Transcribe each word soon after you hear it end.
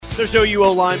There's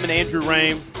OUO lineman Andrew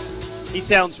Rame. He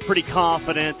sounds pretty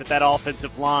confident that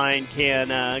offensive line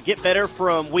can get better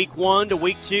from week 1 to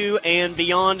week 2 and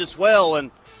beyond as well.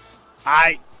 And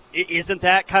isn't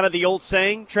that kind of the old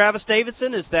saying, Travis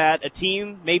Davidson, is that a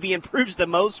team maybe improves the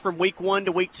most from week 1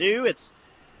 to week 2? It's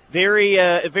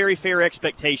a very fair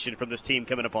expectation from this team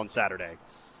coming up on Saturday.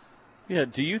 Yeah,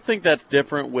 do you think that's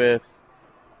different with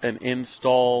an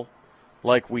install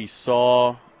like we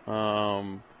saw?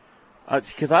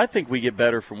 Because I think we get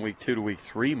better from week 2 to week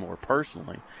 3 more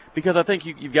personally. Because I think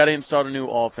you've got to install a new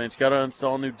offense, you've got to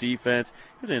install a new defense,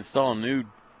 you've got to install a new,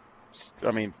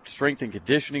 strength and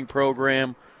conditioning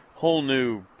program, whole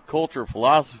new culture,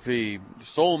 philosophy,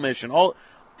 soul mission,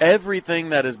 everything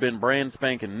that has been brand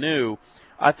spanking new.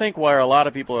 I think where a lot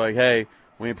of people are like, hey,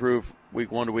 we improve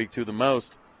week 1 to week 2 the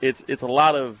most, it's a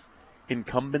lot of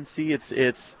incumbency.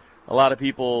 It's a lot of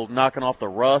people knocking off the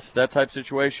rust, that type of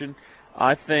situation.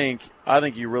 I think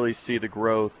you really see the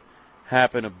growth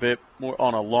happen a bit more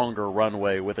on a longer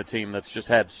runway with a team that's just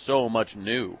had so much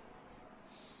new.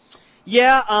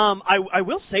 Yeah, I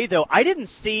will say, though, I didn't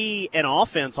see an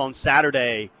offense on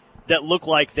Saturday that looked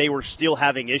like they were still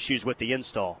having issues with the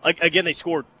install. Again, they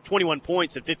scored 21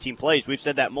 points in 15 plays. We've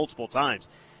said that multiple times.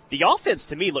 The offense,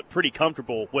 to me, looked pretty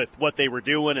comfortable with what they were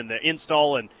doing and the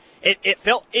install, and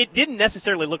it didn't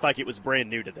necessarily look like it was brand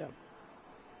new to them.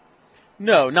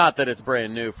 No, not that it's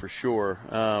brand new for sure.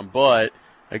 But,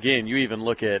 again, you even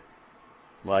look at,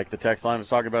 like the text line was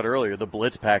talking about earlier, the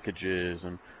blitz packages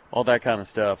and all that kind of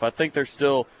stuff. I think they're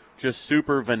still just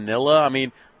super vanilla. I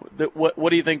mean, what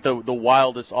do you think the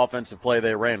wildest offensive play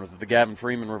they ran? Was it the Gavin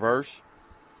Freeman reverse?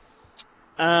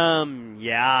 Yeah,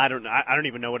 I don't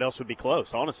even know what else would be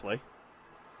close, honestly.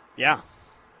 Yeah.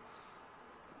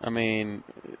 I mean,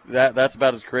 that's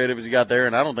about as creative as you got there,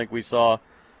 and I don't think we saw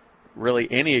really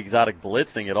any exotic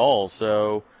blitzing at all.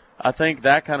 So I think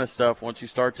that kind of stuff, once you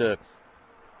start to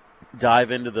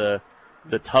dive into the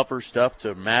tougher stuff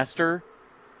to master,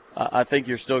 I think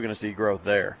you're still going to see growth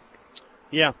there.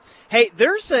 Yeah. Hey,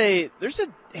 there's a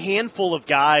handful of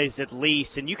guys at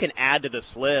least, and you can add to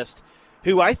this list,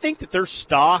 who I think that their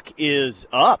stock is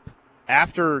up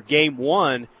after game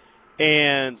 1.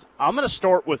 And I'm going to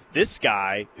start with this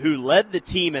guy who led the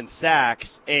team in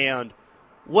sacks, and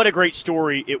what a great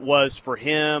story it was for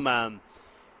him.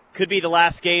 Could be the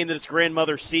last game that his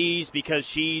grandmother sees because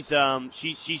she's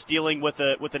dealing with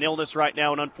an illness right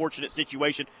now, an unfortunate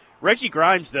situation. Reggie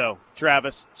Grimes, though,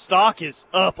 Travis, stock is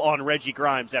up on Reggie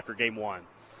Grimes after game 1.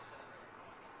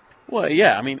 Well,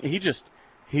 yeah, I mean,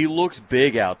 he looks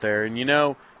big out there, and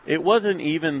it wasn't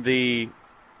even the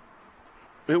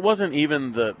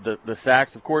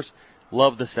sacks. Of course,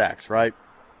 love the sacks, right?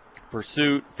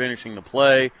 Pursuit, finishing the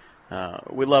play.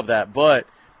 We love that. But,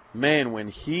 man, when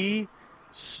he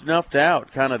snuffed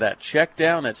out kind of that check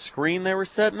down, that screen they were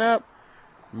setting up,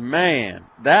 man,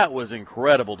 that was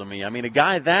incredible to me. I mean, a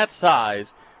guy that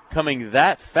size coming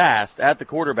that fast at the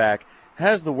quarterback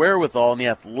has the wherewithal and the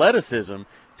athleticism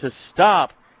to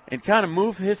stop and kind of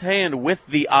move his hand with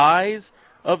the eyes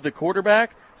of the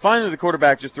quarterback. Finally, the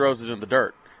quarterback just throws it in the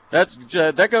dirt.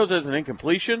 That goes as an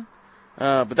incompletion,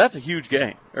 but that's a huge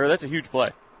game, or that's a huge play.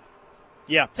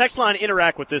 Yeah, text line,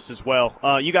 interact with this as well.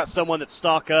 You got someone that's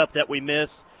stock up that we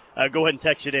miss, go ahead and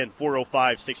text it in,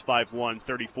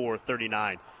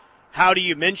 405-651-3439. How do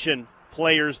you mention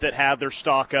players that have their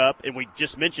stock up? And we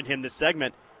just mentioned him this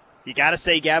segment. You got to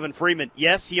say Gavin Freeman.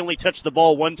 Yes, he only touched the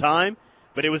ball one time,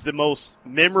 but it was the most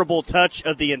memorable touch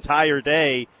of the entire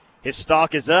day. His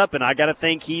stock is up, and I got to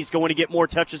think he's going to get more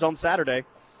touches on Saturday.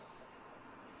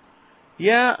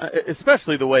 Yeah,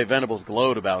 especially the way Venables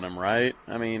glowed about him, right?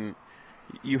 I mean,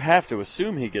 you have to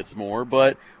assume he gets more,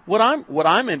 but what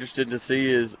I'm interested to see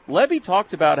is Levy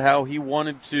talked about how he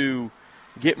wanted to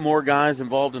get more guys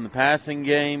involved in the passing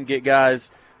game, get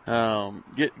guys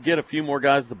get a few more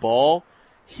guys the ball.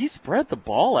 He spread the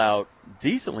ball out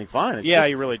decently fine.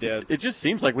 He really did. It just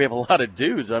seems like we have a lot of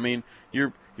dudes. I mean,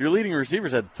 your leading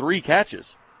receivers had 3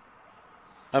 catches.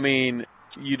 I mean,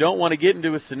 you don't want to get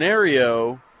into a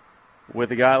scenario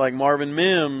with a guy like Marvin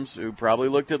Mims, who probably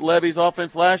looked at Levy's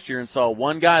offense last year and saw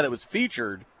one guy that was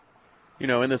featured,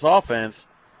 in this offense,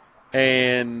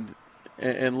 and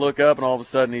look up and all of a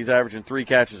sudden he's averaging 3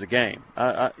 catches a game.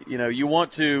 You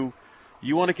want to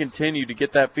continue to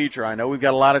get that feature. I know we've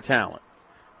got a lot of talent,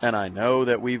 and I know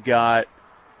that we've got,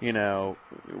 we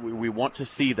want to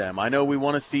see them. I know we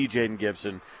want to see Jaden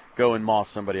Gibson go and moss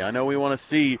somebody. I know we want to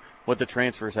see what the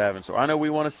transfers have, and so I know we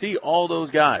want to see all those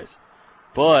guys,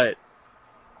 but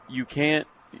you can't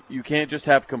just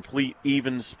have complete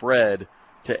even spread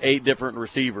to 8 different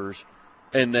receivers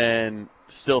and then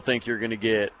still think you're going to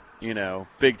get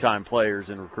big-time players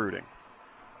in recruiting.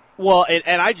 Well,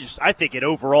 and I think it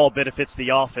overall benefits the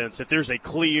offense if there's a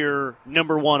clear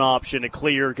number one option, a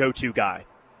clear go-to guy.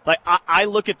 Like, I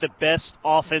look at the best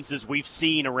offenses we've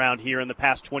seen around here in the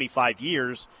past 25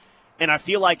 years, and I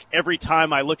feel like every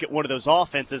time I look at one of those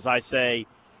offenses, I say,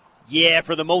 yeah,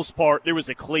 for the most part, there was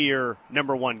a clear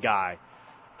number one guy.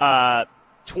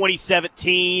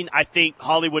 2017, I think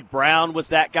Hollywood Brown was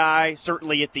that guy,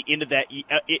 certainly at the end of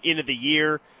the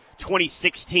year.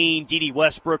 2016, D.D.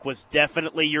 Westbrook was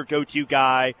definitely your go-to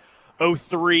guy.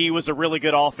 03 was a really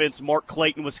good offense. Mark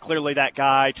Clayton was clearly that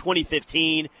guy.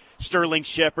 2015, Sterling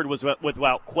Shepard was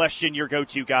without question your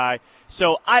go-to guy.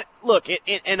 So I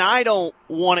don't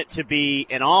want it to be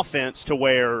an offense to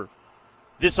where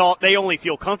they only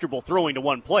feel comfortable throwing to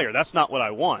one player. That's not what I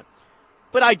want.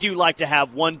 But I do like to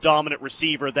have one dominant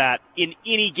receiver that in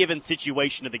any given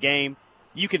situation of the game,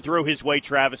 you can throw his way,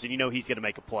 Travis, and you know he's going to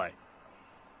make a play.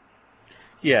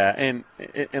 Yeah, and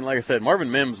like I said,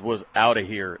 Marvin Mims was out of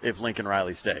here if Lincoln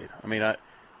Riley stayed. I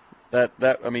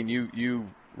mean, you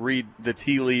read the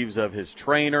tea leaves of his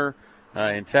trainer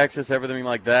in Texas, everything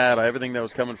like that, everything that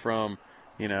was coming from,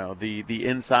 the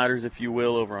insiders, if you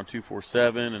will, over on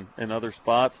 247 and other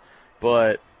spots.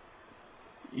 But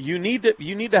you need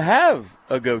to have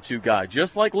a go-to guy,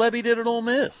 just like Lebby did at Ole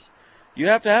Miss. You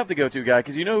have to have the go-to guy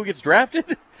because you know who gets drafted?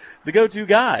 The go-to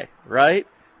guy, right?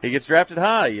 He gets drafted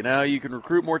high. You can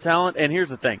recruit more talent. And here's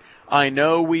the thing. I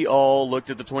know we all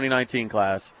looked at the 2019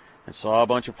 class and saw a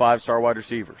bunch of five-star wide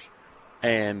receivers,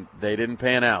 and they didn't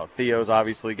pan out. Theo's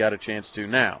obviously got a chance to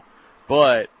now,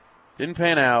 but didn't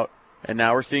pan out, and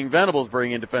now we're seeing Venables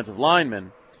bring in defensive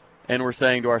linemen, and we're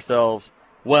saying to ourselves,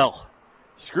 well,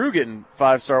 screw getting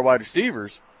five-star wide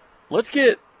receivers. Let's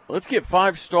get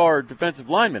five-star defensive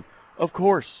linemen. Of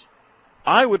course,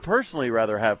 I would personally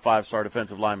rather have five-star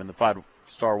defensive linemen than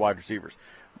five-star wide receivers.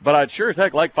 But I'd sure as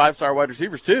heck like five-star wide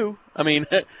receivers too. I mean,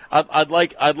 I'd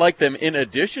like them in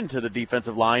addition to the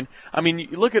defensive line. I mean,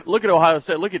 look at Ohio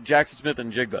State. Look at Jackson Smith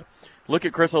and Jigba. Look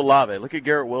at Chris Olave. Look at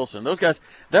Garrett Wilson. Those guys.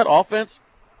 That offense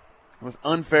was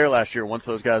unfair last year once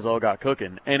those guys all got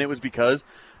cooking, and it was because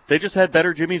they just had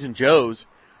better Jimmies and Joes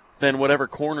than whatever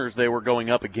corners they were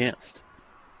going up against.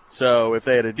 So if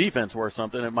they had a defense worth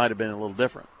something, it might have been a little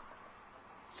different.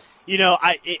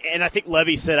 I think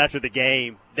Lebby said after the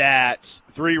game that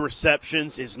 3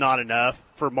 receptions is not enough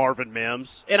for Marvin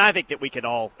Mims, and I think that we can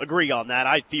all agree on that.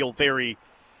 I feel very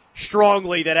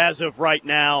strongly that as of right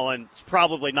now, and it's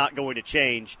probably not going to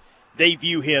change, they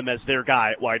view him as their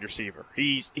guy at wide receiver.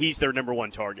 He's their number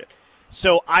one target.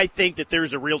 So I think that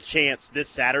there's a real chance this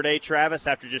Saturday, Travis,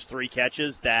 after just 3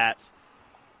 catches, that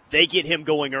they get him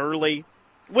going early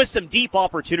with some deep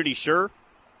opportunity, sure,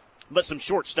 but some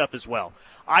short stuff as well.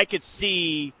 I could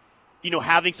see,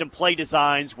 having some play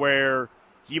designs where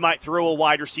you might throw a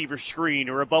wide receiver screen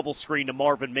or a bubble screen to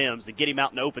Marvin Mims and get him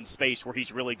out in open space where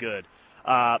he's really good.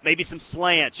 Maybe some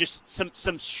slants, just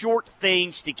some short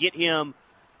things to get him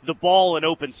the ball in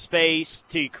open space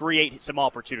to create some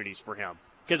opportunities for him.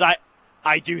 Because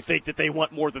I do think that they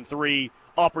want more than 3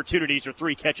 opportunities or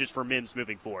 3 catches for Mims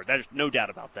moving forward. There's no doubt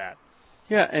about that.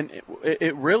 Yeah, and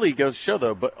it really goes to show,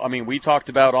 though. But I mean, we talked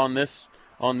about on this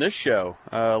show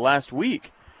last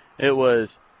week, it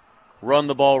was run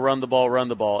the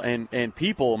ball, and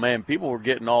people were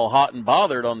getting all hot and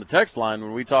bothered on the text line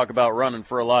when we talk about running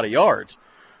for a lot of yards.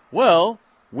 Well,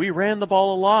 we ran the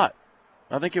ball a lot.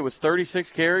 I think it was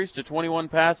 36 carries to 21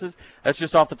 passes. That's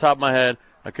just off the top of my head.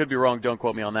 I could be wrong. Don't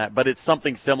quote me on that. But it's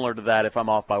something similar to that if I'm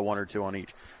off by 1 or 2 on each.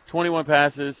 21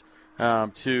 passes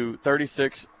to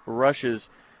 36 rushes,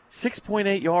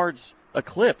 6.8 yards a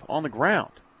clip on the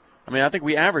ground. I mean, I think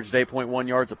we averaged 8.1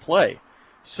 yards a play.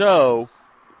 So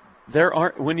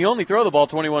when you only throw the ball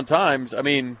 21 times, I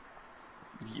mean,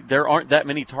 there aren't that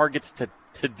many targets to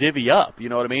divvy up. You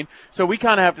know what I mean? So we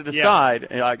kind of have to decide.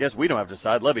 Yeah. I guess we don't have to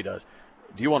decide. Lebby does.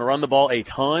 Do you want to run the ball a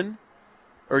ton,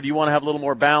 or do you want to have a little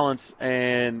more balance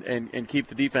and keep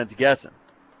the defense guessing?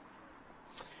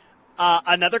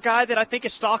 Another guy that I think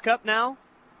is stock up now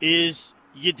is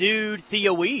your dude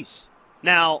Theo Wease.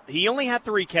 Now, he only had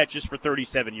 3 catches for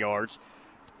 37 yards,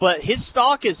 but his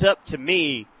stock is up to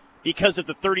me because of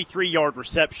the 33-yard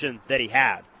reception that he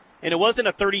had. And it wasn't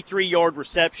a 33-yard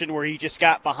reception where he just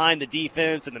got behind the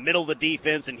defense in the middle of the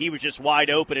defense and he was just wide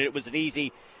open and it was an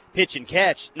easy pitch and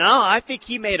catch. No, I think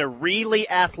he made a really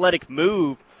athletic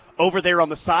move over there on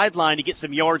the sideline to get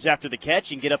some yards after the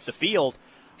catch and get up the field.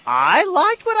 I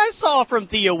liked what I saw from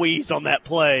Theo Wease on that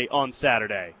play on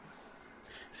Saturday.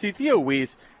 See, Theo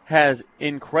Wease has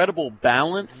incredible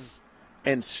balance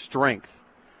and strength.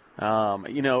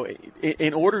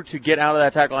 In order to get out of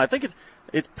that tackle, I think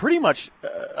it's pretty much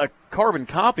a carbon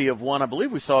copy of one I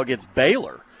believe we saw against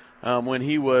Baylor when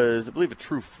he was, I believe, a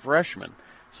true freshman.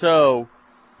 So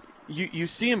you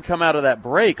see him come out of that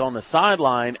break on the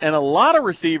sideline, and a lot of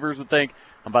receivers would think,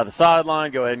 I'm by the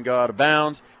sideline, go ahead and go out of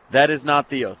bounds. That is not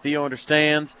Theo. Theo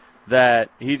understands that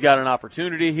he's got an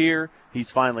opportunity here. He's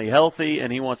finally healthy,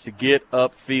 and he wants to get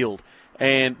upfield.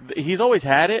 And he's always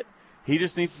had it. He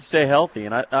just needs to stay healthy,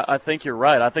 and I think you're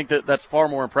right. I think that's far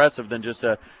more impressive than just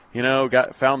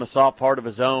found the soft part of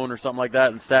his zone or something like that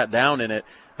and sat down in it.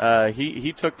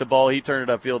 He took the ball, he turned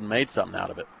it upfield, and made something out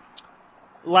of it.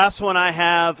 Last one I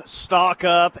have, stock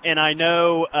up, and I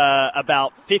know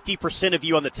about 50% of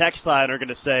you on the text line are going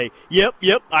to say, yep,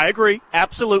 I agree,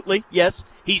 absolutely, yes.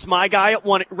 He's my guy at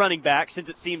running back, since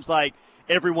it seems like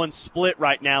everyone's split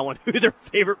right now on who their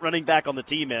favorite running back on the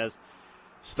team is.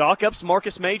 Stock up's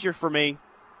Marcus Major for me.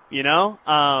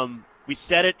 We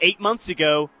said it 8 months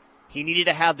ago. He needed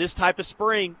to have this type of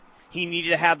spring. He needed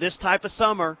to have this type of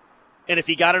summer. And if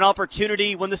he got an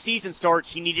opportunity when the season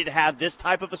starts, he needed to have this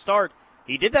type of a start.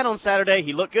 He did that on Saturday.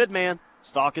 He looked good, man.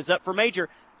 Stock is up for Major.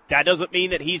 That doesn't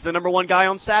mean that he's the number one guy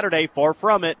on Saturday. Far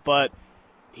from it. But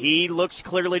he looks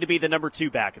clearly to be the number two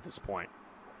back at this point.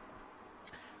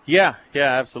 Yeah,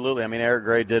 absolutely. I mean, Eric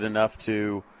Gray did enough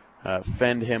to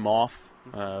fend him off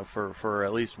for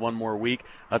at least one more week.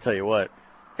 I'll tell you what,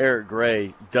 Eric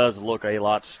Gray does look a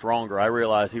lot stronger. I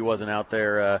realize he wasn't out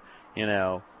there,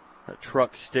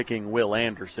 truck sticking Will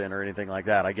Anderson or anything like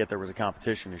that. I get there was a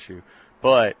competition issue.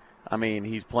 But, I mean,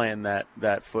 he's playing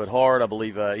that foot hard. I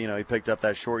believe, he picked up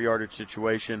that short yardage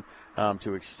situation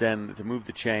to move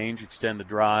the change, extend the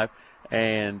drive,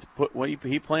 and when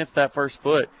he plants that first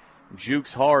foot,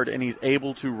 jukes hard, and he's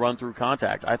able to run through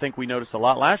contact. I think we noticed a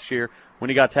lot last year when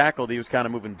he got tackled, he was kind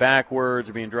of moving backwards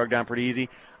or being drugged down pretty easy.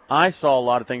 I saw a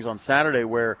lot of things on Saturday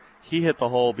where he hit the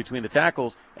hole between the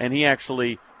tackles, and he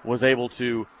actually was able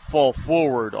to fall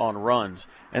forward on runs.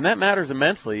 And that matters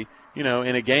immensely, in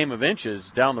a game of inches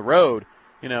down the road.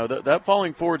 That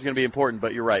falling forward is going to be important,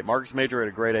 but you're right. Marcus Major had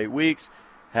a great 8 weeks,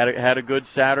 had a good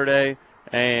Saturday,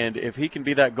 and if he can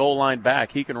be that goal line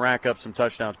back, he can rack up some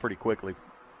touchdowns pretty quickly.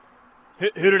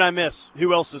 Who did I miss?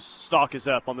 Who else's stock is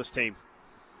up on this team?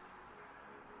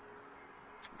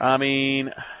 I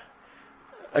mean,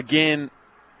 again,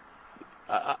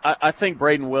 I think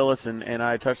Braden Willis, and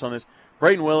I touched on this.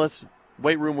 Braden Willis,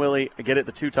 Weight Room Willie, I get it,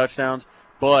 the 2 touchdowns,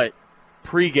 but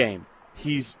pregame,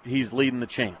 he's leading the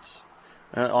chance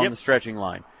on the stretching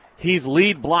line. He's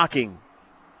lead blocking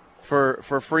for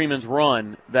Freeman's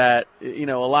run that, a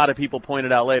lot of people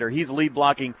pointed out later. He's lead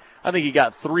blocking. I think he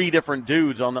got 3 different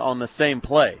dudes on the same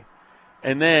play.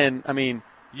 And then, I mean,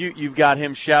 you've got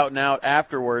him shouting out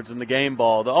afterwards in the game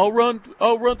ball, I'll run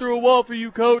through a wall for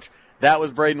you, coach. That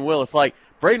was Braden Willis. Like,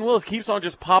 Braden Willis keeps on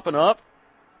just popping up,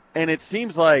 and it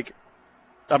seems like,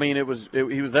 I mean, he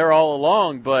was there all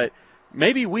along, but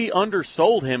maybe we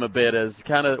undersold him a bit as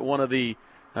kind of one of the,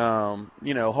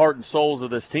 heart and souls of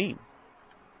this team.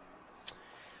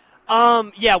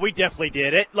 Yeah, we definitely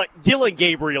did it. Like, Dylan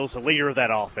Gabriel's the leader of that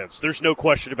offense. There's no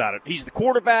question about it. He's the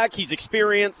quarterback. He's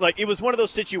experienced. Like, it was one of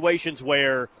those situations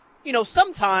where,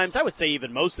 sometimes, I would say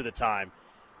even most of the time,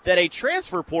 that a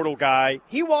transfer portal guy,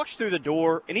 he walks through the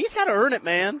door, and he's got to earn it,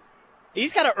 man.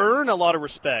 He's got to earn a lot of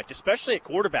respect, especially at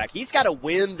quarterback. He's got to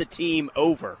win the team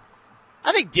over.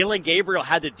 I think Dylan Gabriel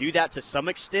had to do that to some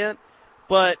extent,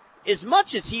 but as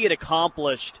much as he had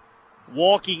accomplished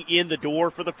walking in the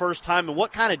door for the first time and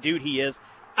what kind of dude he is,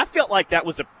 I felt like that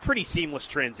was a pretty seamless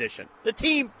transition. The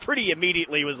team pretty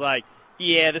immediately was like,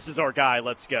 yeah, this is our guy,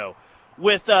 let's go.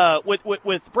 With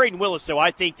Braden Willis, though,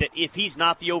 I think that if he's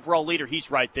not the overall leader, he's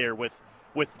right there with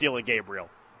Dylan Gabriel.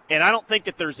 And I don't think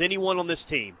that there's anyone on this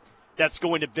team that's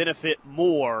going to benefit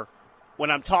more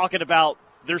when I'm talking about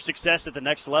their success at the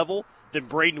next level than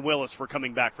Braden Willis for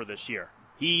coming back for this year.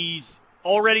 He's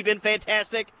already been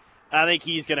fantastic. I think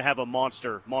he's going to have a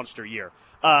monster year.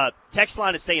 Text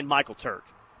line is saying Michael Turk.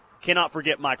 Cannot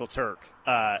forget Michael Turk.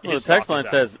 The text line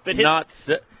says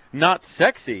not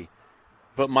sexy,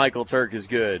 but Michael Turk is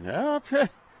good.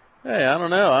 Hey, I don't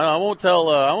know. I won't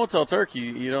tell Turk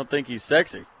you don't think he's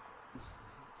sexy.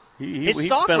 His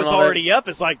stock was already up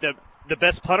as like the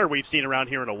best punter we've seen around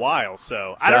here in a while.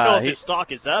 So I don't know if his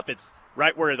stock is up. It's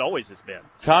right where it always has been.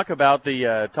 Talk about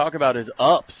his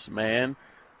ups, man.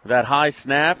 That high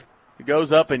snap. He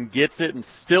goes up and gets it and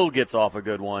still gets off a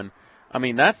good one. I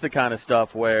mean, that's the kind of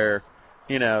stuff where,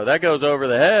 that goes over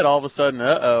the head. All of a sudden,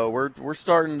 we're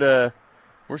starting to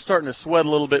sweat a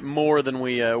little bit more than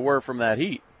we were from that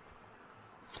heat.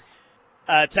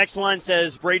 Text line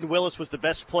says Braden Willis was the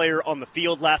best player on the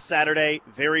field last Saturday.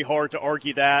 Very hard to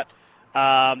argue that.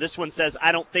 This one says,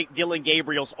 I don't think Dylan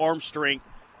Gabriel's arm strength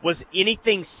was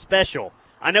anything special.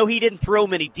 I know he didn't throw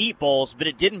many deep balls, but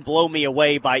it didn't blow me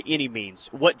away by any means.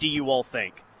 What do you all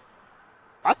think?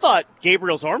 I thought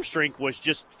Gabriel's arm strength was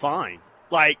just fine.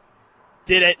 Like,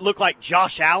 did it look like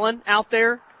Josh Allen out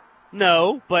there?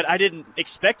 No, but I didn't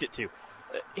expect it to.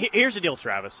 Here's the deal,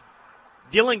 Travis.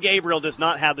 Dylan Gabriel does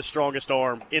not have the strongest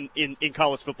arm in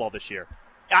college football this year.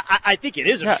 I think it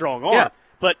is a strong arm,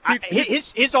 but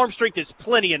his arm strength is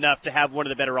plenty enough to have one of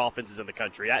the better offenses in the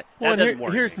country. That doesn't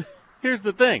worry me. Here's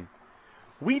the thing.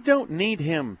 We don't need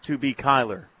him to be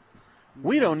Kyler.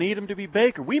 We don't need him to be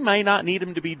Baker. We may not need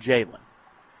him to be Jalen.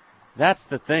 That's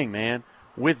the thing, man.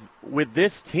 With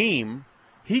this team,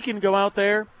 he can go out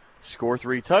there, score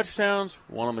 3 touchdowns,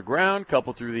 1 on the ground,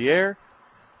 couple through the air.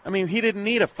 I mean, he didn't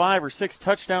need a 5 or 6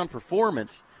 touchdown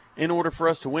performance in order for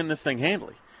us to win this thing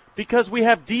handily. Because we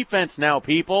have defense now,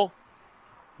 people.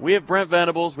 We have Brent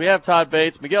Venables, we have Todd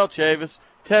Bates, Miguel Chavis,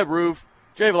 Ted Roof,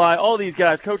 Jay Valai, all these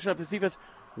guys coaching up this defense.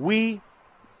 I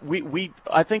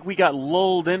think we got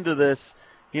lulled into this,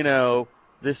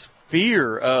 this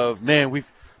fear of, we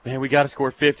got to score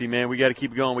 50, man. We got to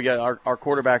keep going. We got our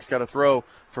quarterback's got to throw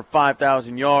for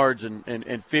 5,000 yards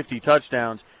and 50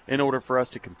 touchdowns in order for us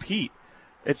to compete.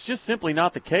 It's just simply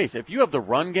not the case. If you have the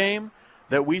run game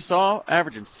that we saw,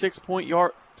 averaging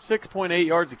 6.8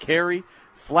 yards a carry,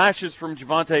 flashes from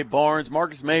Javonte Barnes,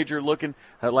 Marcus Major looking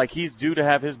like he's due to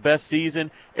have his best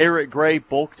season, Eric Gray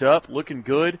bulked up, looking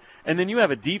good, and then you have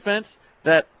a defense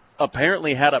that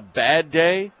apparently had a bad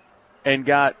day and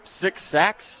got 6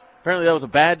 sacks. Apparently that was a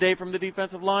bad day from the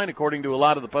defensive line, according to a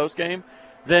lot of the postgame.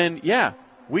 Then, yeah,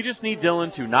 we just need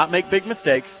Dylan to not make big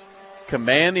mistakes,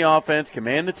 command the offense,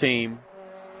 command the team,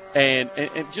 and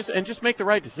just make the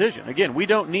right decision. Again, we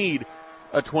don't need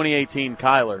a 2018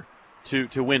 Kyler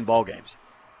to win ball games.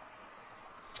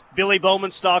 Billy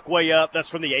Bowman stock way up. That's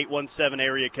from the 817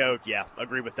 area code. Yeah,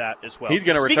 agree with that as well. He's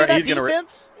going to return. He's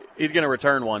going to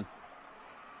return one,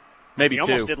 maybe 2.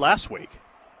 He almost did last week.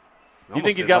 You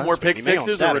think he's got more pick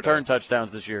sixes or return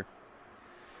touchdowns this year?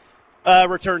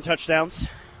 Return touchdowns.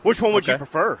 Which one would you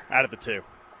prefer out of the 2?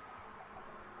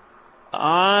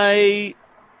 I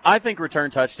think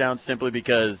return touchdowns simply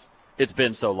because it's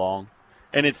been so long,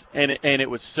 and it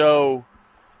was so.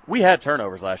 We had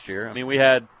turnovers last year. I mean, we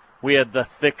had the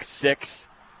thick 6,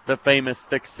 the famous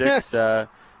thick 6,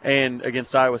 and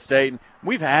against Iowa State. And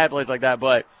we've had plays like that,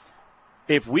 but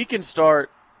if we can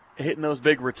start hitting those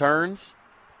big returns,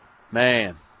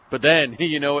 man. But then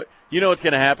you know what's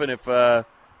going to happen if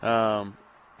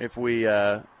we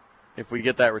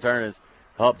get that return is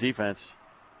help defense,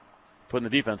 putting the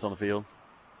defense on the field.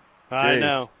 Jeez. I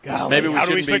know. Golly, maybe how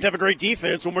do we expect to have a great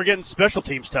defense when we're getting special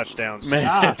teams touchdowns?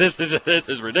 Man, this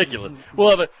is ridiculous.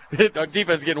 Our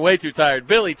defense is getting way too tired.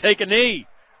 Billy, take a knee.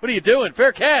 What are you doing?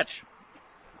 Fair catch.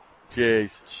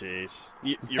 Jeez.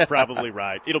 You're probably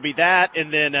right. It'll be that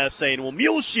and then saying, well,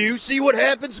 Muleshoe, see what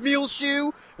happens,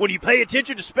 Muleshoe, when you pay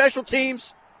attention to special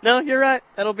teams? No, you're right.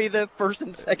 That'll be the first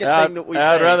and second thing that we say.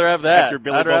 I'd rather have that. After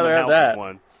Billy Bowman houses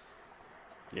one.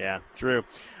 Yeah, true.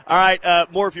 All right,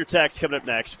 more of your text coming up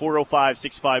next.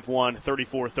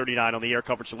 405-651-3439 on the Air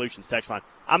Comfort Solutions text line.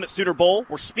 I'm at Sooner Bowl.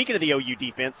 We're speaking of the OU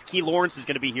defense. Key Lawrence is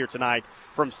going to be here tonight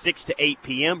from 6 to 8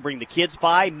 p.m. Bring the kids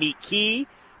by. Meet Key.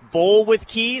 Bowl with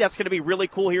Key. That's going to be really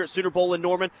cool here at Sooner Bowl in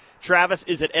Norman. Travis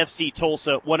is at FC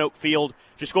Tulsa, One Oak Field.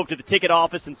 Just go up to the ticket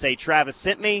office and say, Travis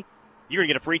sent me. You're going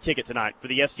to get a free ticket tonight for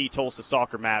the FC Tulsa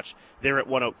soccer match there at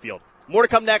One Oak Field. More to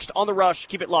come next on The Rush.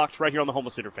 Keep it locked right here on the Home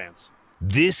of Sooner Fans.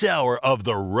 This hour of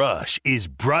The Rush is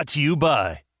brought to you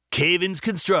by Cavens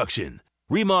Construction.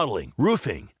 Remodeling,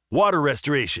 roofing, water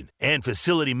restoration, and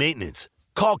facility maintenance.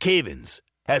 Call Cavens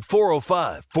at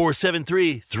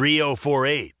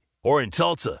 405-473-3048. Or in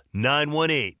Tulsa,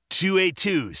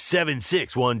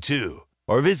 918-282-7612.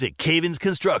 Or visit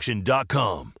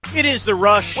cavensconstruction.com. It is The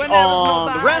Rush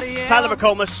on The Ref. Tyler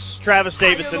McComas, Travis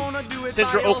Davidson,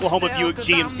 Central Oklahoma Buick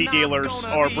GMC dealers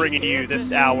are bringing you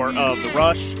this hour of The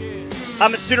Rush.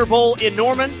 I'm at Sooner Bowl in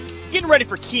Norman, getting ready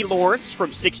for Key Lawrence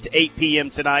from 6 to 8 p.m.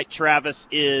 tonight. Travis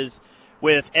is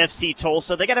with FC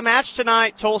Tulsa. They got a match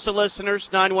tonight, Tulsa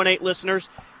listeners, 918 listeners,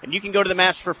 and you can go to the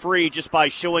match for free just by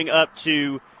showing up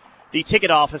to the ticket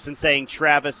office and saying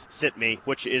Travis sent me,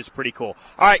 which is pretty cool.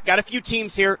 All right, got a few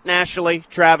teams here nationally.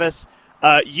 Travis,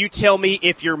 you tell me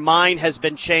if your mind has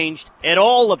been changed at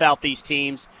all about these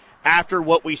teams after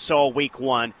what we saw week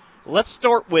 1. Let's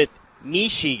start with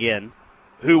Michigan,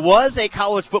 who was a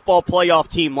college football playoff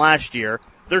team last year.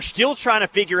 They're still trying to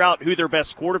figure out who their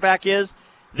best quarterback is.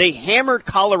 They hammered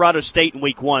Colorado State in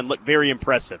week 1, looked very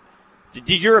impressive.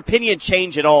 Did your opinion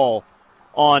change at all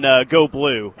on Go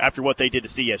Blue after what they did to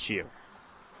CSU?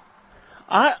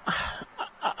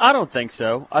 I don't think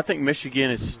so. I think Michigan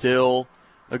is still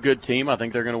a good team. I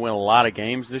think they're going to win a lot of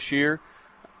games this year.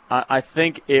 I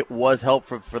think it was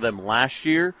helpful for them last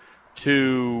year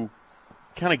to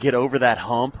kind of get over that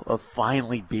hump of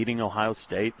finally beating Ohio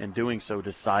State and doing so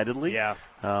decidedly. Yeah.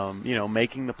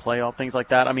 Making the playoff, things like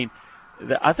that. I mean,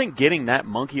 I think getting that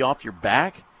monkey off your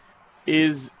back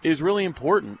is really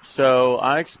important. So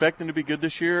I expect them to be good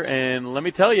this year. And let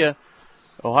me tell you,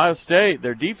 Ohio State,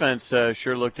 their defense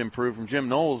sure looked improved from Jim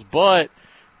Knowles. But,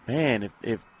 man,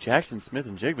 if Jackson Smith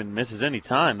and Jigman misses any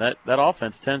time, that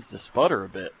offense tends to sputter a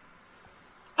bit.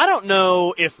 I don't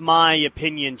know if my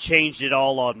opinion changed at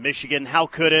all on Michigan. How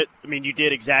could it? I mean, you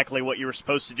did exactly what you were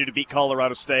supposed to do to beat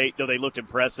Colorado State, though they looked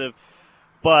impressive.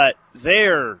 But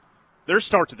their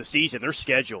start to the season, their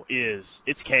schedule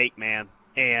it's cake, man.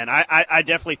 And I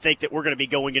definitely think that we're going to be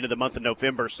going into the month of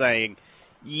November saying,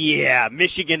 yeah,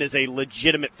 Michigan is a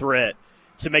legitimate threat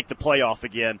to make the playoff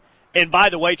again. And by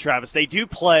the way, Travis, they do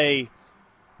play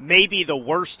maybe the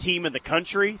worst team in the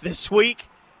country this week.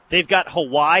 They've got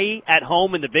Hawaii at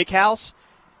home in the Big House,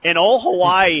 and all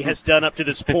Hawaii has done up to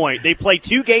this point, they play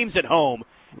 2 games at home,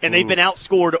 and they've been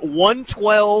outscored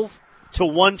 112 to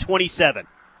 127.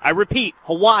 I repeat,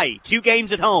 Hawaii, 2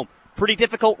 games at home, pretty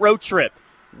difficult road trip.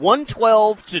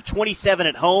 112 to 27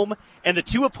 at home, and the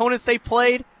 2 opponents they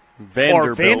played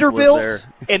are Vanderbilt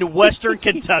and Western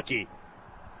Kentucky.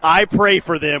 I pray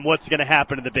for them what's going to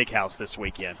happen in the Big House this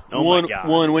weekend. My God.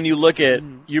 When you look at,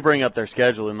 you bring up their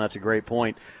schedule, and that's a great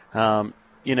point.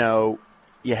 You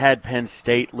had Penn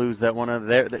State lose that one.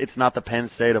 It's not the Penn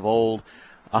State of old.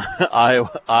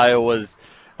 Iowa's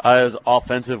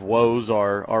offensive woes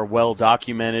are well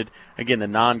documented. Again, the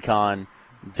non-con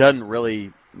doesn't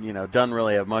really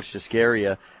have much to scare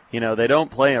you. They don't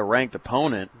play a ranked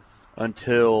opponent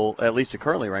until, at least a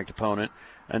currently ranked opponent,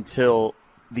 until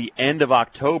the end of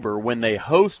October when they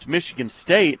host Michigan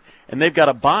State, and they've got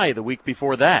a bye the week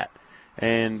before that.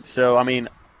 And so, I mean,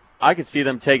 I could see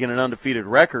them taking an undefeated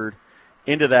record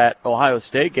into that Ohio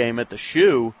State game at the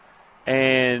Shoe.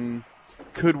 And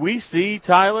could we see,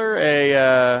 Tyler,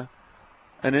 an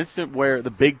instant where the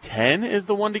Big Ten is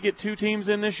the one to get 2 teams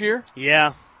in this year?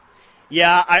 Yeah,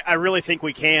 I really think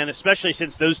we can, especially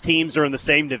since those teams are in the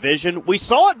same division. We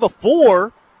saw it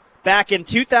before back in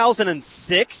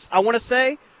 2006, I want to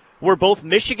say, where both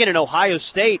Michigan and Ohio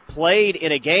State played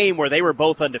in a game where they were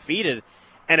both undefeated.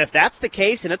 And if that's the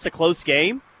case and it's a close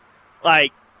game,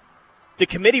 like, the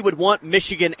committee would want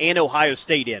Michigan and Ohio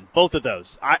State in, both of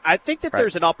those. I think that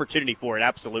there's an opportunity for it,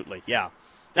 absolutely, yeah.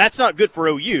 That's not good for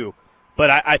OU,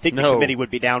 but I think the committee would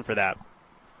be down for that.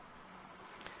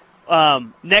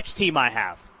 Next team I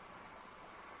have,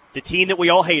 the team that we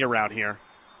all hate around here,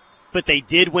 but they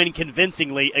did win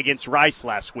convincingly against Rice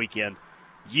last weekend.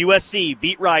 USC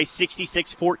beat Rice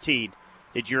 66-14.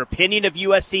 Did your opinion of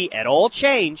USC at all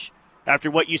change after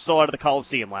what you saw out of the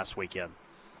Coliseum last weekend?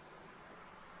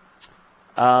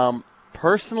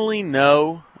 Personally,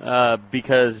 no,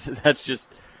 because that's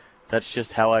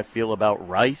just how I feel about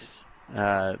Rice.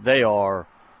 They are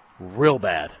real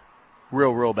bad,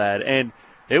 real bad. And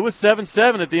it was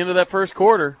 7-7 at the end of that first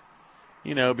quarter,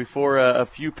 before a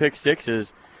few pick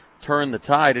sixes turned the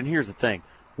tide. And here's the thing.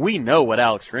 We know what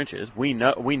Alex Grinch is. We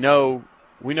know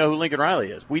who Lincoln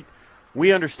Riley is.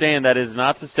 We understand that it is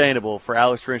not sustainable for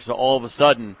Alex Grinch to all of a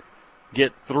sudden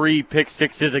get 3 pick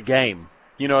sixes a game.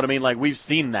 You know what I mean? Like, we've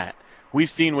seen that. We've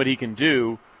seen what he can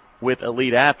do with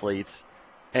elite athletes,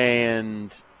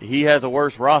 and he has a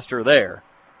worse roster there.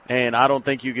 And I don't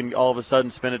think you can all of a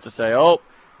sudden spin it to say, oh,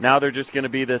 now they're just going to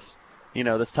be this,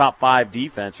 this top 5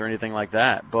 defense or anything like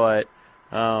that. But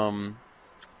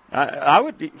I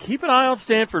would keep an eye on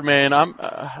Stanford, man.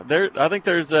 I think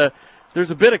there's a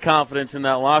bit of confidence in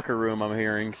that locker room, I'm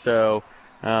hearing. So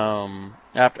after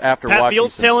Pat watching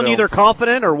Fields telling you they're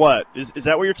confident, or what? Is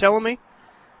that what you're telling me?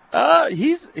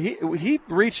 He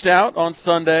reached out on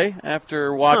Sunday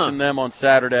after watching them on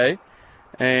Saturday,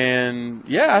 and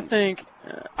yeah, I think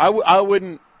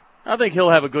I think he'll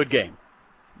have a good game.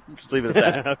 Just leave it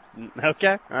at that.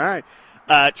 Okay, all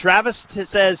right. Travis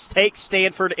says take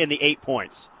Stanford in the 8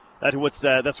 points.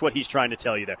 That's what he's trying to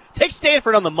tell you there. Take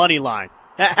Stanford on the money line.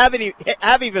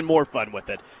 Have even more fun with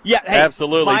it. Yeah, hey,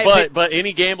 absolutely. But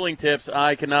any gambling tips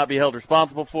I cannot be held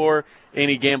responsible for.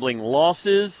 Any gambling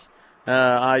losses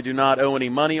I do not owe any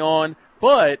money on.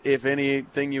 But if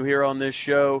anything you hear on this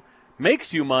show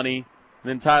makes you money,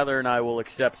 then Tyler and I will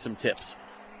accept some tips.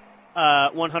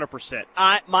 100%.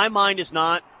 My mind is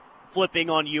not flipping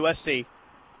on USC.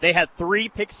 They had 3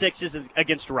 pick sixes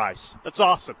against Rice. That's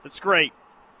awesome. That's great.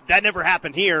 That never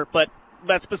happened here, but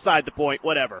that's beside the point.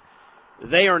 Whatever.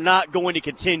 They are not going to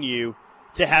continue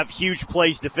to have huge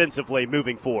plays defensively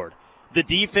moving forward. The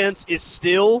defense is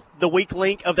still the weak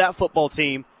link of that football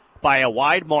team by a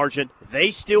wide margin.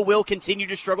 They still will continue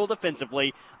to struggle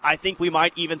defensively. I think we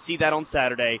might even see that on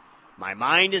Saturday. My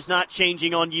mind is not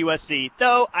changing on USC,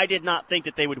 though I did not think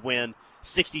that they would win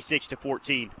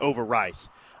 66-14 over Rice.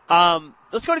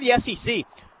 Let's go to the SEC.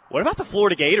 What about the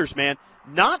Florida Gators, man?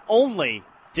 Not only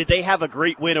did they have a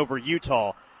great win over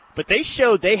Utah, but they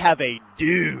showed they have a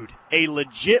dude, a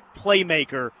legit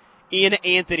playmaker in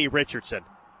Anthony Richardson.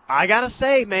 I got to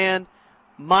say, man,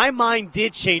 my mind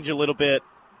did change a little bit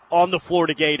on the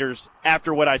Florida Gators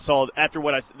after what I saw,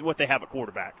 what they have at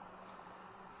quarterback.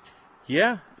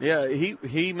 Yeah,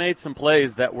 he made some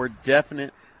plays that were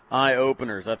definite eye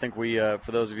openers. I think we,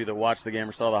 for those of you that watched the game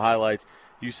or saw the highlights,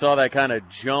 you saw that kind of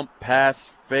jump, pass,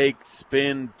 fake,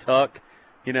 spin, tuck,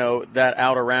 that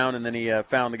out around, and then he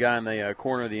found the guy in the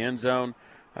corner of the end zone.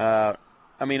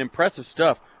 Impressive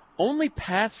stuff. Only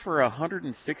passed for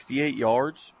 168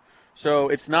 yards, so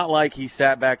it's not like he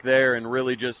sat back there and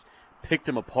really just picked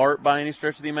him apart by any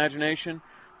stretch of the imagination,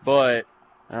 but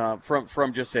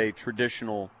from just a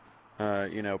traditional,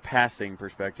 passing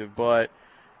perspective. But,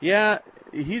 yeah,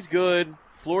 he's good.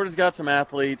 Florida's got some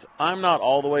athletes. I'm not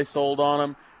all the way sold on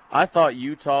him. I thought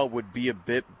Utah would be a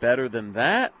bit better than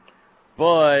that,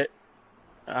 but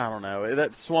I don't know.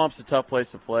 That Swamp's a tough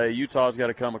place to play. Utah's got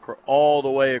to come all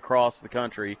the way across the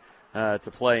country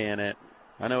to play in it.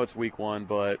 I know it's week 1,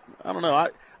 but I don't know.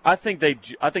 I think they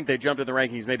jumped in the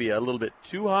rankings maybe a little bit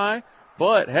too high,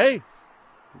 but hey,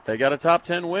 they got a top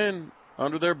 10 win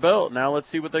under their belt. Now let's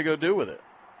see what they go do with it.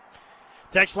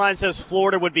 Text line says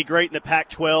Florida would be great in the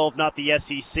Pac-12, not the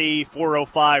SEC.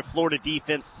 405, Florida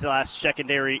defense /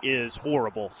 secondary is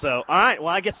horrible. So, all right,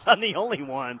 well, I guess I'm the only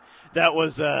one that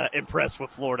was impressed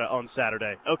with Florida on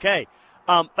Saturday. Okay,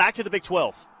 back to the Big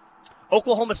 12.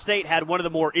 Oklahoma State had one of the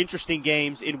more interesting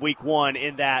games in week 1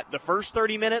 in that the first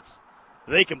 30 minutes,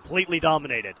 they completely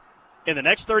dominated. In the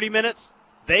next 30 minutes,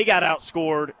 they got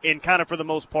outscored and kind of for the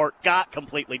most part got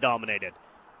completely dominated.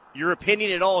 Your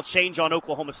opinion at all change on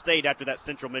Oklahoma State after that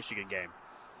Central Michigan game?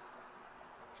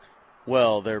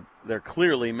 Well, they're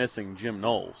clearly missing Jim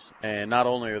Knowles. And not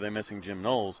only are they missing Jim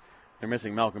Knowles, they're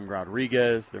missing Malcolm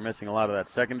Rodriguez. They're missing a lot of that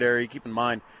secondary. Keep in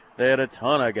mind, they had a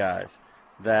ton of guys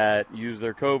that used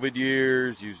their COVID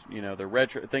years, their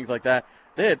retro, things like that.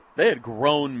 They had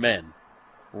grown men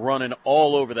running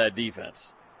all over that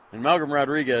defense. And Malcolm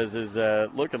Rodriguez is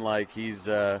looking like he's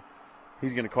going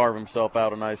to carve himself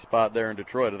out a nice spot there in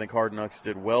Detroit. I think Hard Knocks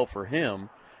did well for him.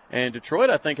 And Detroit,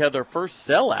 I think, had their first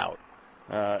sellout,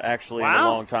 in a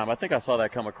long time. I think I saw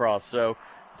that come across. So,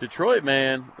 Detroit,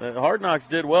 man, Hard Knocks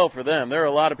did well for them. There are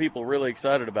a lot of people really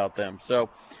excited about them. So,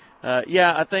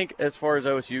 I think as far as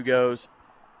OSU goes,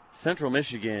 Central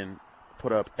Michigan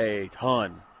put up a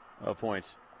ton of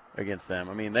points against them.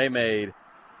 I mean, they made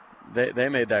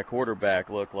that quarterback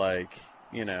look like,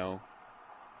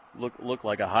 look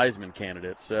like a Heisman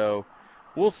candidate. So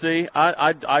we'll see.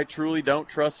 I truly don't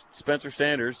trust Spencer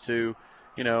Sanders to,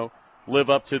 live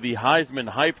up to the Heisman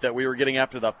hype that we were getting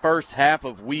after the first half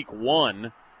of week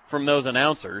 1 from those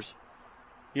announcers.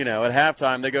 At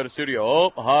halftime they go to studio,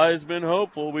 Heisman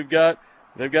hopeful.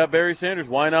 They've got Barry Sanders.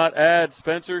 Why not add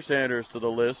Spencer Sanders to the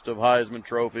list of Heisman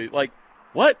Trophy? Like,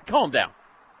 what? Calm down.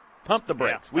 Pump the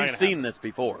brakes. Yeah, We've seen this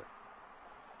before.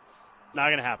 Not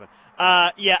going to happen.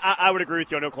 I would agree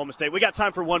with you on Oklahoma State. We got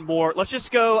time for one more. Let's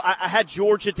just go. I had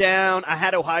Georgia down. I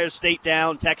had Ohio State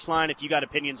down. Text line, if you got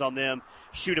opinions on them,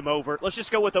 shoot them over. Let's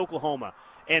just go with Oklahoma.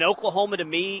 And Oklahoma, to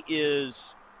me,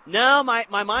 is – no, my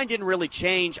mind didn't really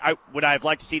change. Would I have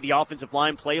liked to see the offensive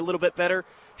line play a little bit better?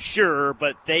 Sure,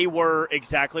 but they were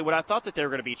exactly what I thought that they were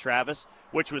going to be, Travis,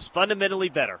 which was fundamentally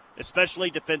better, especially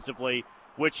defensively,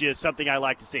 which is something I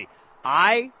like to see.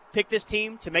 I picked this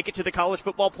team to make it to the college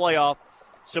football playoff,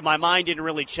 so my mind didn't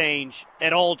really change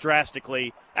at all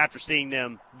drastically after seeing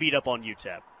them beat up on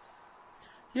UTEP.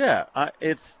 Yeah,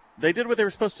 they did what they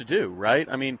were supposed to do, right?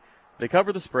 I mean, they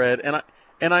cover the spread,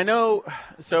 and I know.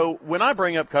 So when I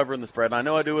bring up covering the spread, and I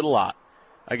know I do it a lot,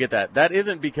 I get that. That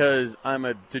isn't because I'm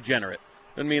a degenerate.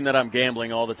 Doesn't mean that I'm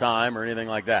gambling all the time or anything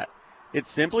like that. It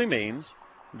simply means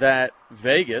that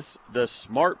Vegas, the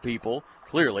smart people,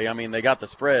 clearly, I mean, they got the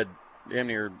spread damn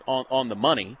near on the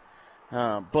money,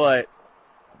 but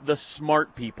the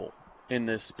smart people in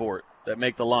this sport that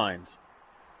make the lines,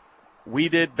 we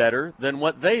did better than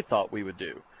what they thought we would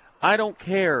do. I don't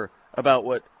care about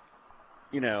what,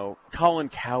 Colin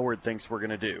Cowherd thinks we're going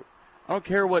to do. I don't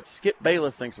care what Skip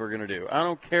Bayless thinks we're going to do. I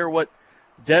don't care what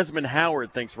Desmond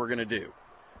Howard thinks we're going to do.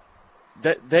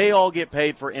 That they all get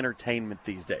paid for entertainment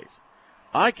these days.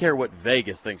 I care what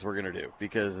Vegas thinks we're going to do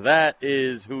because that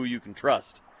is who you can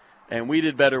trust. And we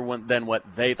did better than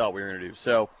what they thought we were going to do.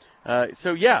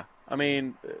 So yeah, I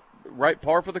mean, right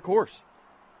par for the course.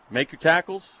 Make your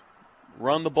tackles,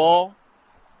 run the ball,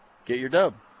 get your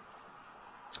dub.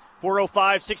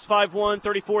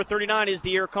 405-651-3439 is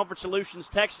the Air Comfort Solutions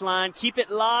text line. Keep it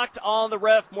locked on the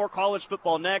Ref. More college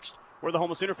football next. We're the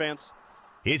home of Sooner fans.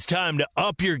 It's time to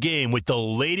up your game with the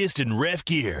latest in Ref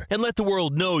gear and let the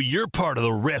world know you're part of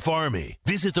the Ref Army.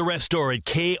 Visit the Ref store at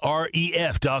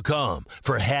kref.com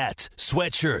for hats,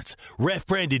 sweatshirts,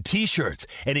 Ref-branded T-shirts,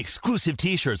 and exclusive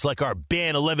T-shirts like our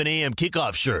Ban 11 a.m.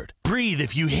 kickoff shirt, Breathe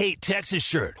If You Hate Texas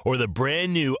shirt, or the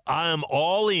brand new I'm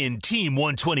All In Team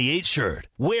 128 shirt.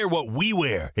 Wear what we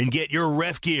wear and get your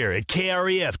Ref gear at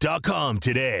kref.com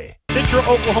today. Central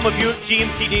Oklahoma Buick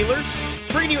GMC dealers.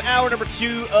 Bringing you hour number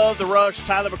 2 of The Rush.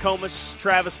 Tyler McComas,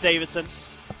 Travis Davidson.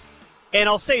 And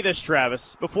I'll say this,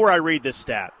 Travis, before I read this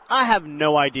stat. I have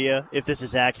no idea if this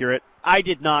is accurate. I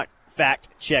did not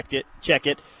check it,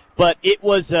 but it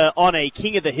was on a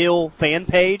King of the Hill fan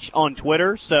page on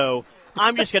Twitter, so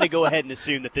I'm just going to go ahead and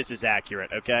assume that this is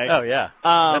accurate, okay? Oh, yeah.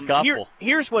 That's gospel.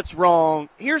 Here's what's wrong.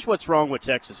 Here's what's wrong with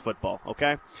Texas football,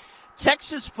 okay?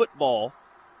 Texas football,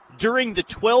 during the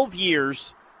 12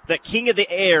 years that King of the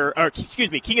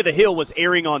Hill was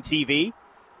airing on TV,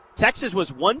 Texas was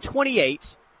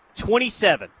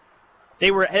 128-27.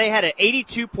 They had an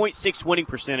 82.6 winning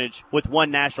percentage with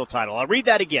one national title. I'll read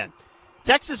that again.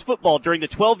 Texas football during the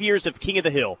 12 years of King of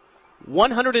the Hill,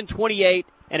 128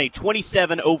 and a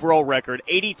 27 overall record,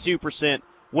 82%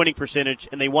 winning percentage,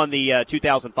 and they won the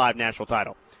 2005 national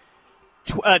title.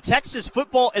 Texas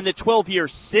football in the 12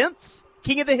 years since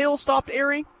King of the Hill stopped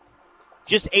airing,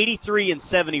 just 83 and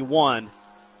 71,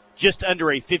 just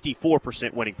under a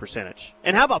 54% winning percentage.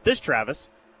 And how about this, Travis?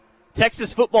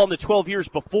 Texas football in the 12 years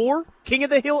before King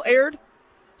of the Hill aired,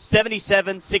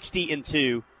 77, 60, and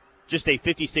 2, just a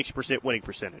 56% winning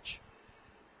percentage.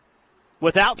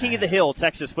 Without King of the Hill,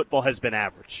 Texas football has been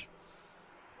average.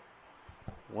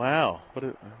 Wow.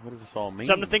 What does this all mean?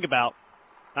 Something to think about.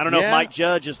 I don't know if Mike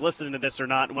Judge is listening to this or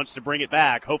not and wants to bring it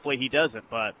back. Hopefully he doesn't,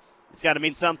 but it's got to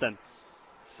mean something.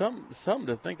 Something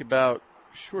to think about,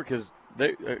 sure, because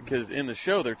in the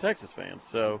show they're Texas fans,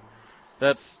 so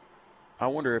that's. I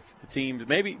wonder if the teams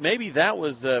maybe that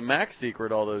was Mac's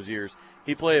secret all those years.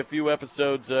 He'd play a few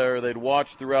episodes, or they'd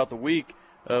watch throughout the week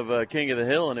of King of the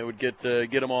Hill, and it would get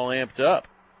them all amped up.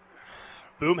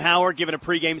 Boomhauer giving a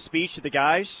pregame speech to the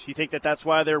guys. You think that's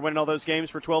why they're winning all those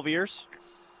games for 12 years?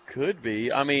 Could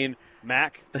be. I mean,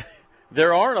 Mac,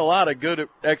 there aren't a lot of good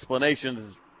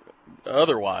explanations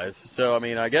otherwise. So, I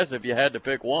mean, I guess if you had to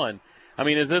pick one, I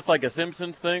mean, is this like a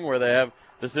Simpsons thing where they have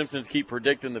the Simpsons keep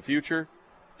predicting the future?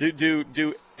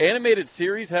 Do animated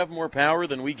series have more power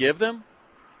than we give them?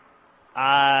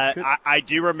 I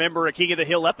do remember a King of the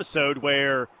Hill episode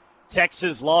where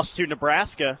Texas lost to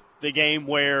Nebraska, the game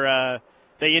where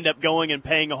they end up going and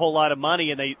paying a whole lot of money,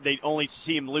 and they only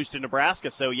see them lose to Nebraska.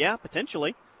 So, yeah,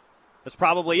 potentially. That's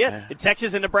probably it. And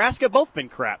Texas and Nebraska both been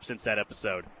crap since that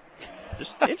episode.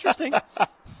 Just interesting.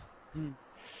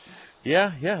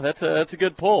 Yeah, that's a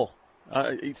good pull.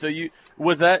 So you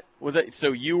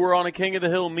so you were on a King of the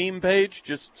Hill meme page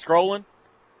just scrolling?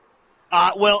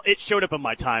 Well, it showed up on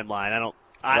my timeline.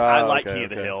 I like King of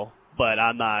the Hill, but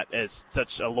I'm not as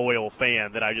such a loyal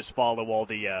fan that I just follow all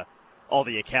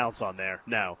the accounts on there.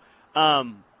 No.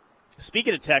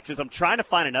 Speaking of Texas, I'm trying to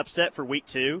find an upset for week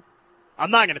 2. I'm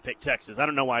not going to pick Texas. I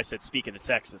don't know why I said speaking of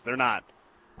Texas. They're not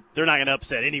going to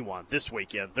upset anyone this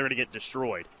weekend. They're going to get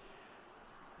destroyed.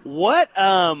 What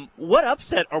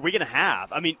upset are we going to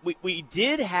have? I mean, we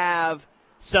did have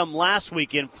some last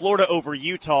weekend. Florida over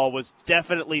Utah was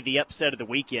definitely the upset of the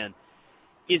weekend.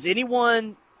 Is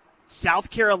anyone South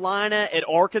Carolina at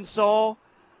Arkansas?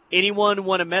 Anyone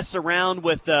want to mess around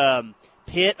with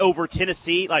Pitt over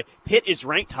Tennessee? Like, Pitt is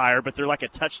ranked higher, but they're like a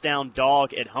touchdown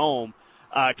dog at home.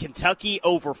 Kentucky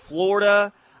over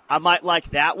Florida. I might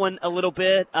like that one a little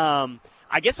bit.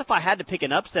 I guess if I had to pick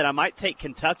an upset, I might take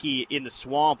Kentucky in the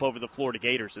Swamp over the Florida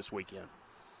Gators this weekend.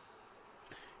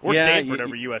 Or Stanford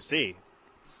over USC.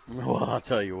 Well, I'll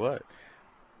tell you what.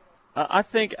 I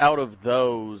think out of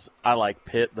those, I like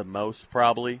Pitt the most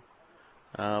probably.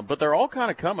 But they're all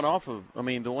kind of coming off of, I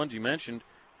mean, the ones you mentioned,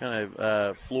 kind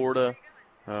of Florida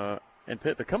and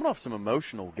Pitt, they're coming off some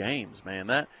emotional games, man.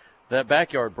 That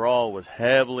backyard brawl was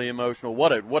heavily emotional.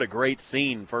 What a great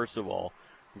scene, first of all.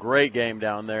 Great game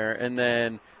down there. And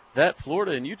then that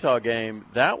Florida and Utah game,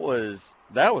 that was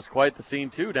quite the scene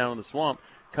too down in the Swamp.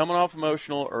 Coming off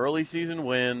emotional early season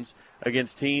wins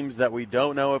against teams that we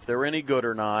don't know if they're any good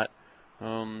or not.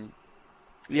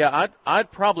 Yeah,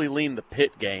 I'd probably lean the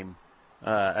Pitt game,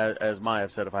 as Maya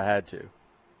said, if I had to.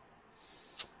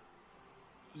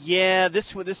 Yeah,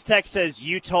 this text says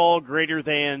Utah greater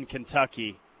than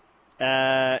Kentucky.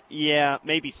 Yeah,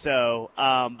 maybe so.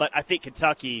 But I think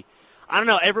Kentucky, I don't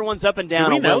know, everyone's up and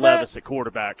down on Will Levis at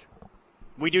quarterback.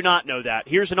 We do not know that.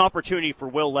 Here's an opportunity for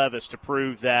Will Levis to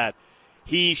prove that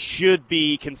he should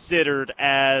be considered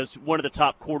as one of the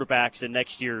top quarterbacks in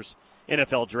next year's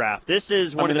NFL draft. This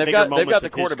is one of the bigger moments of his career. They've got the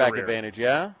quarterback advantage,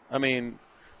 yeah? I mean,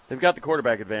 they've got the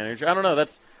quarterback advantage. I don't know.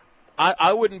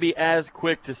 I wouldn't be as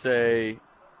quick to say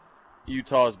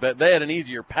Utah's bet. They had an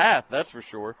easier path, that's for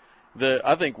sure.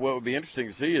 I think what would be interesting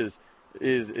to see is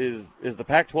the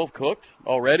Pac-12 cooked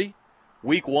already?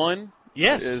 Week 1?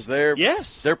 Yes. Is their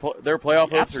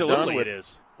playoff hopes are done with it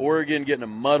is. Oregon getting a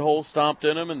mud hole stomped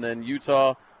in them, and then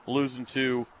Utah losing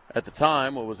to, at the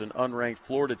time, what was an unranked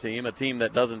Florida team, a team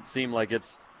that doesn't seem like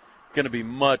it's going to be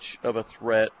much of a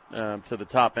threat to the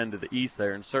top end of the East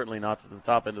there, and certainly not to the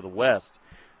top end of the West.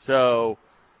 So,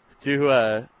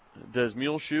 does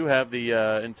Muleshoe have the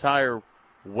entire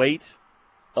weight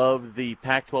of the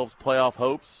Pac-12's playoff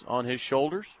hopes on his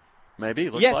shoulders? Maybe.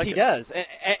 Yes, he does.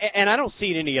 And I don't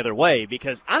see it any other way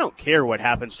because I don't care what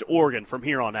happens to Oregon from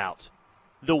here on out.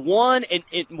 The one, and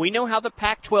we know how the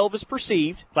Pac-12 is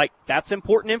perceived. Like, that's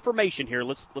important information here.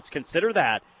 Let's consider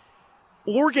that.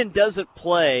 Oregon doesn't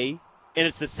play, and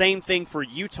it's the same thing for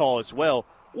Utah as well.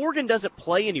 Oregon doesn't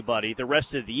play anybody the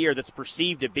rest of the year that's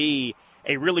perceived to be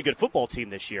a really good football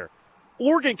team this year.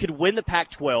 Oregon could win the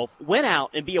Pac-12, win out,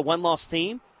 and be a one-loss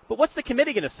team. But what's the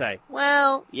committee going to say?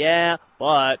 Well, yeah,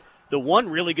 but the one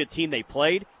really good team they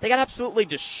played, they got absolutely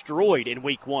destroyed in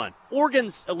week 1.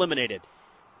 Oregon's eliminated.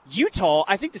 Utah,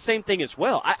 I think the same thing as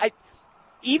well.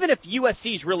 Even if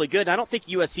USC is really good, and I don't think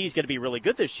USC is going to be really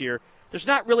good this year, there's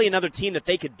not really another team that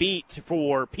they could beat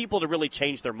for people to really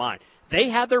change their mind. They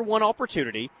had their one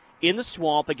opportunity in the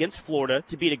swamp against Florida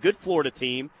to beat a good Florida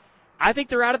team. I think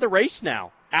they're out of the race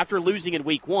now after losing in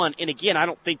week 1. And again, I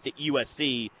don't think that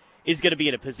USC is going to be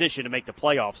in a position to make the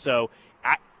playoffs. So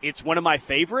it's one of my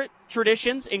favorite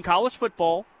traditions in college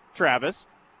football, Travis.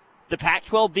 The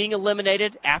Pac-12 being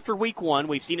eliminated after week 1.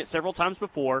 We've seen it several times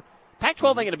before. Pac-12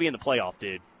 ain't going to be in the playoff,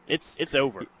 dude. It's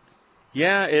over.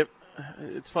 Yeah,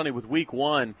 it's funny with week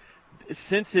 1.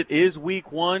 Since it is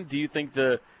week 1, do you think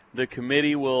the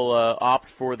committee will opt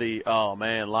for the,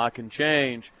 lock and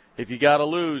change? If you got to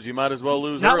lose, you might as well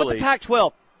lose not early. Not with the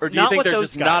Pac-12. Or do you think there's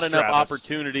just not enough Travis.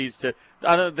 opportunities to –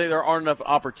 I don't think there aren't enough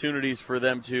opportunities for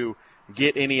them to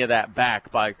get any of that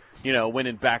back by,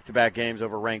 winning back-to-back games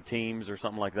over ranked teams or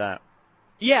something like that?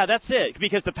 Yeah, that's it,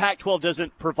 because the Pac-12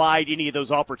 doesn't provide any of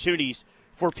those opportunities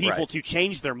for people to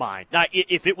change their mind. Now,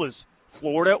 if it was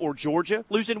Florida or Georgia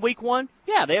losing week 1,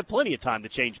 yeah, they have plenty of time to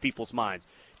change people's minds.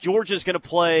 Georgia's going to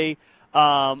play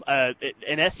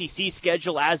an SEC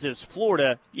schedule, as is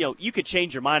Florida. You could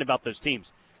change your mind about those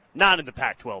teams. Not in the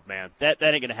Pac-12, man. That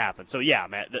ain't going to happen. So, yeah,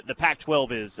 man, the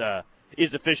Pac-12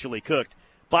 is officially cooked.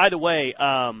 By the way,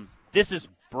 this is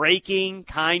breaking,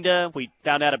 kind of. We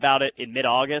found out about it in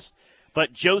mid-August.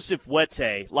 But Joseph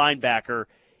Wette, linebacker,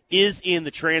 is in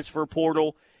the transfer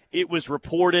portal. It was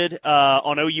reported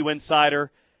on OU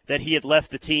Insider that he had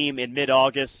left the team in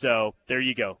mid-August. So there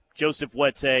you go. Joseph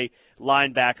Wette,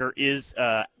 linebacker, is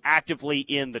actively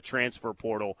in the transfer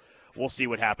portal. We'll see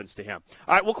what happens to him.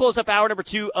 All right, we'll close up hour number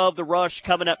 2 of The Rush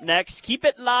coming up next. Keep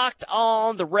it locked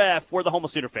on the Ref. We're the home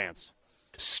of Sooner fans.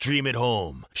 Stream at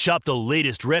home. Shop the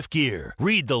latest Ref gear.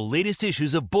 Read the latest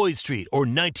issues of Boyd Street or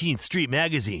 19th Street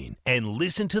Magazine. And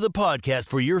listen to the podcast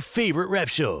for your favorite Ref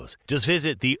shows. Just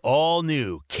visit the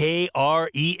all-new KREF.com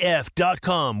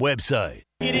website.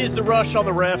 It is The Rush on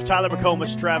the Ref. Tyler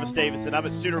McComas, Travis Davidson. I'm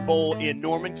at Sooner Bowl in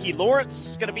Norman. Key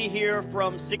Lawrence is going to be here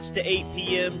from 6 to 8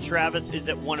 p.m. Travis is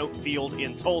at One Oak Field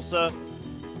in Tulsa.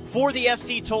 For the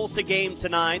FC Tulsa game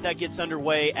tonight, that gets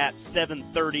underway at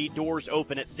 7:30. Doors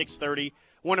open at 6:30.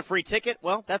 Want a free ticket?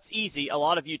 Well, that's easy. A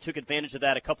lot of you took advantage of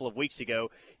that a couple of weeks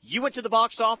ago. You went to the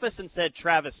box office and said,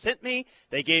 Travis sent me.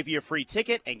 They gave you a free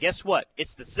ticket, and guess what?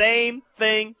 It's the same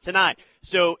thing tonight.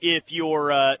 So if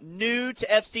you're new to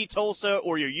FC Tulsa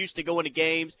or you're used to going to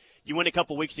games, you went a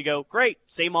couple weeks ago, great.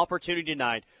 Same opportunity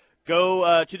tonight.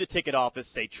 Go to the ticket office,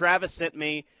 say, Travis sent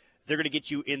me. They're going to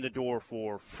get you in the door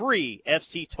for free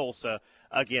FC Tulsa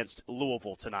against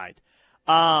Louisville tonight.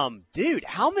 Dude,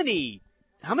 how many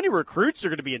recruits are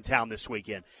going to be in town this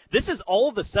weekend? This is all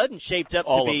of a sudden shaped up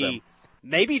to be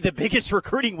maybe the biggest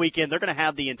recruiting weekend they're going to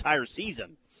have the entire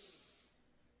season.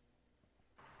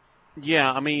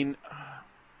 Yeah, I mean,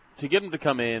 to get them to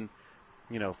come in,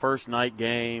 first night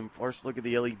game, first look at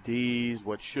the LEDs,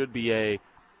 what should be a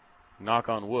knock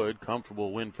on wood,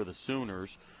 comfortable win for the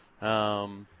Sooners.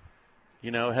 Headlined,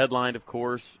 of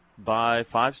course, by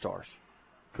 5 stars.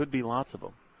 Could be lots of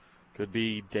them. Could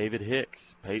be David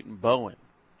Hicks, Peyton Bowen,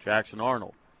 Jackson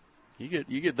Arnold. You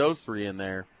get those 3 in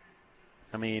there.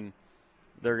 I mean,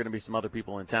 there are going to be some other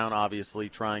people in town, obviously,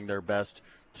 trying their best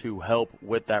to help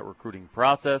with that recruiting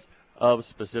process of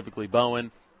specifically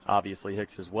Bowen, obviously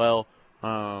Hicks as well.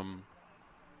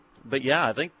 But,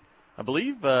 yeah, I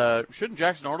believe, shouldn't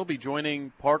Jackson Arnold be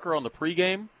joining Parker on the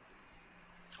pregame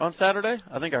on Saturday?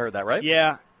 I think I heard that, right?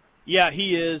 Yeah,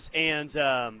 he is. And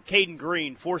Caden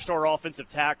Green, 4-star offensive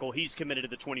tackle, he's committed to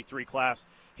the 23 class.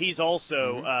 He's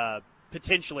also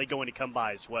potentially going to come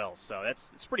by as well. So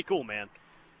it's pretty cool, man.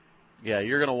 Yeah,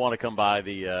 you're going to want to come by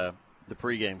the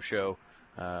pregame show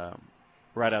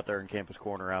right out there in Campus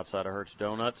Corner outside of Hertz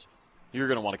Donuts. You're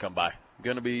going to want to come by.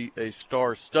 Going to be a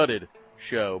star-studded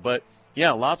show. But,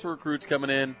 yeah, lots of recruits coming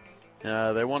in.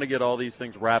 They want to get all these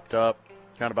things wrapped up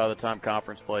kind of by the time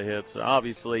conference play hits.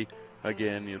 Obviously,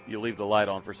 again, you leave the light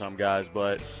on for some guys,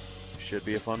 but should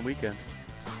be a fun weekend.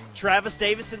 Travis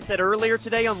Davidson said earlier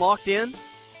today on Locked In,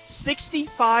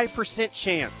 65%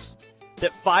 chance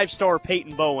that 5-star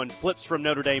Peyton Bowen flips from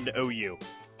Notre Dame to OU.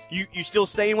 You still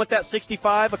staying with that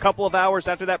 65 a couple of hours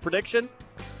after that prediction?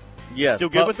 Yes. Still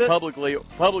good with it?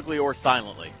 Publicly or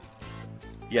silently.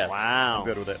 Yes. Wow. I'm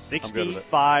good with it.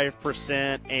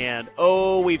 65%. And,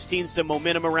 we've seen some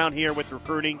momentum around here with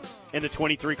recruiting in the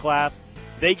 23 class.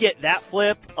 They get that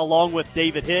flip along with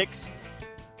David Hicks.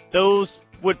 Those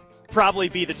would probably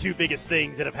be the 2 biggest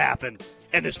things that have happened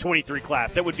in this 23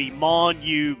 class. That would be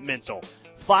monumental.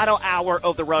 Final hour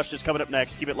of The Rush is coming up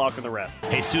next. Keep it locked on the Ref.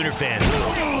 Hey, Sooner fans,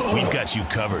 we've got you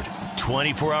covered.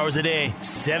 24 hours a day,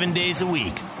 7 days a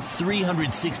week,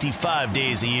 365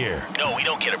 days a year. No, we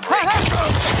don't get a break.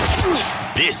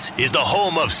 This is the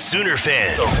home of Sooner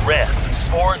fans. The Ref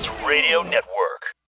Sports Radio Network.